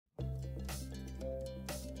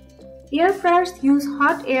Air fryers use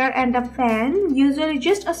hot air and a fan. Usually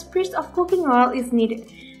just a spritz of cooking oil is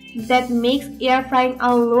needed. That makes air frying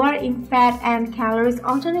a lower in fat and calories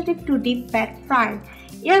alternative to deep fat frying.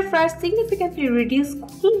 Air fryers significantly reduce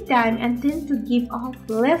cooking time and tend to give off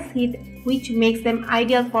less heat, which makes them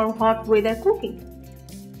ideal for hot weather cooking.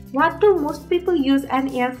 What do most people use an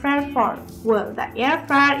air fryer for? Well, the air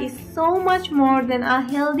fryer is so much more than a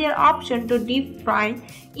healthier option to deep frying.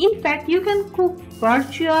 In fact, you can cook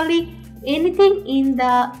virtually anything in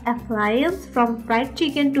the appliance, from fried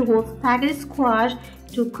chicken to whole spaghetti squash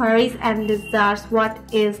to curries and desserts. What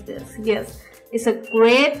is this? Yes, it's a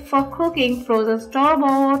great for cooking frozen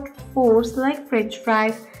store-bought foods like French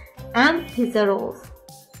fries and pizza rolls.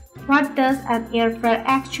 What does an air fryer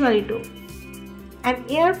actually do? An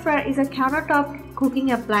air fryer is a countertop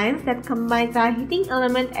cooking appliance that combines a heating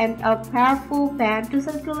element and a powerful fan to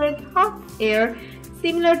circulate hot air,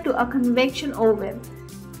 similar to a convection oven.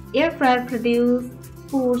 Air fryers produce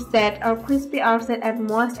foods that are crispy outside and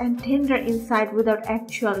moist and tender inside without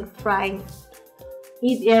actually frying.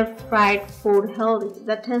 Is air fried food healthy?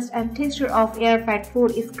 The taste and texture of air fried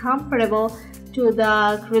food is comparable to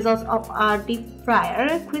the results of a deep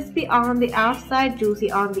fryer. Crispy on the outside,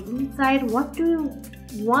 juicy on the inside. What do you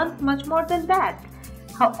want much more than that?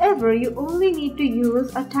 However, you only need to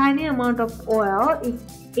use a tiny amount of oil, if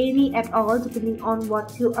any at all, depending on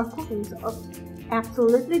what you are cooking. So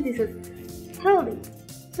absolutely, this is healthy.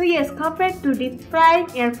 So yes, compared to deep frying,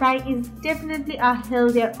 air frying is definitely a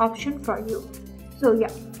healthier option for you. So yeah,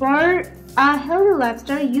 for a healthy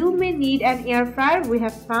lifestyle, you may need an air fryer. We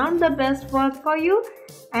have found the best one for you,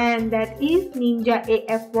 and that is Ninja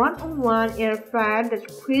AF101 air fryer that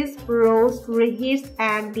crisps, roasts, reheats,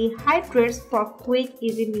 and dehydrates for quick,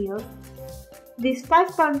 easy meals. This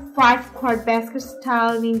 5.5 quart basket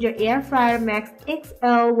style Ninja Air Fryer Max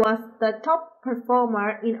XL was the top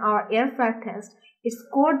performer in our air fryer test. It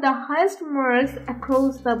scored the highest marks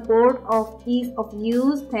across the board of ease of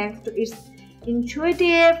use thanks to its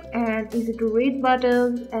intuitive and easy to read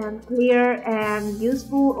buttons and clear and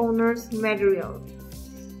useful owner's manual.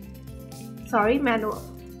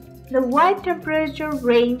 The wide temperature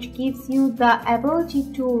range gives you the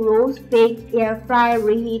ability to roast, bake, air fry,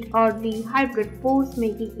 reheat, or dehydrate foods,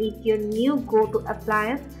 making it your new go-to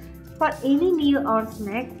appliance for any meal or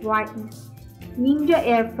snack. Why is Ninja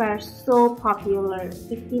Air Fryer so popular?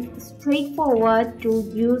 It is straightforward to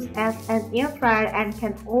use as an air fryer and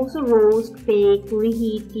can also roast, bake,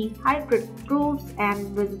 reheat, dehydrate fruits and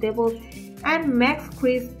vegetables, and max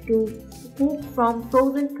crisp to cook from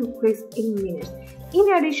frozen to crisp in minutes.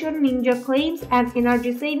 In addition, Ninja claims an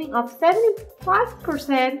energy saving of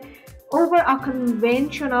 75% over a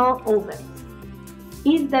conventional oven.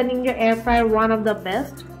 Is the Ninja Air Fryer one of the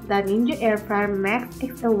best? The Ninja Air Fryer Max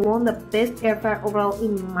XL won the best air fryer overall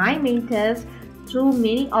in my main test. Though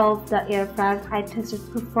many of the air fryers I tested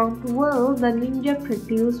performed well, the Ninja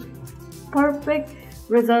produced perfect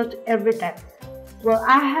result every time. Well,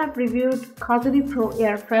 I have reviewed Kazuri Pro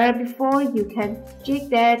air fryer before. You can check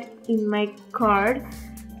that in my card.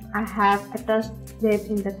 I have attached them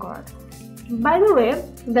in the card. By the way,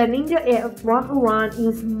 the Ninja AF101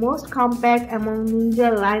 is most compact among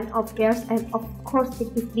Ninja line of airs, and of course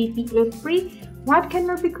it is BPA free. What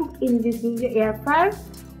cannot be cooked in this Ninja air fryer?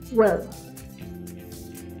 Well,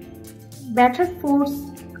 battered foods.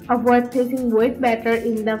 Avoid placing wet batter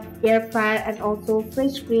in the air fryer, and also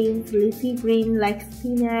fresh greens, leafy green like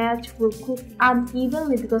spinach will cook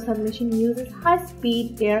unevenly because the machine uses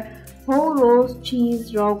high-speed air. Whole rolls,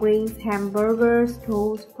 cheese, raw greens, hamburgers,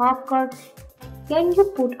 toast, popcorn. Can you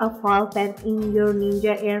put a foil pan in your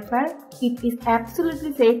Ninja air fryer? It is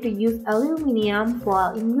absolutely safe to use aluminum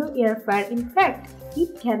foil in your air fryer. In fact,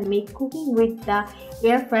 it can make cooking with the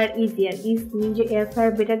air fryer easier. Is Ninja air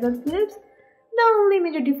fryer better than Philips? The only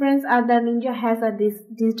major difference are the Ninja has a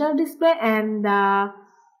digital display and the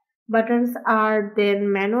buttons are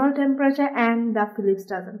then manual temperature, and the Philips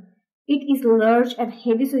doesn't. It is large and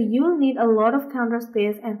heavy, so you'll need a lot of counter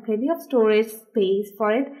space and plenty of storage space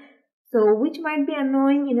for it, so which might be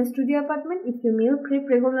annoying in a studio apartment. If you meal prep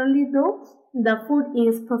regularly though, the food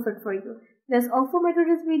is perfect for you. That's all for my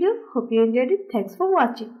today's video. Hope you enjoyed it. Thanks for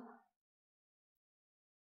watching.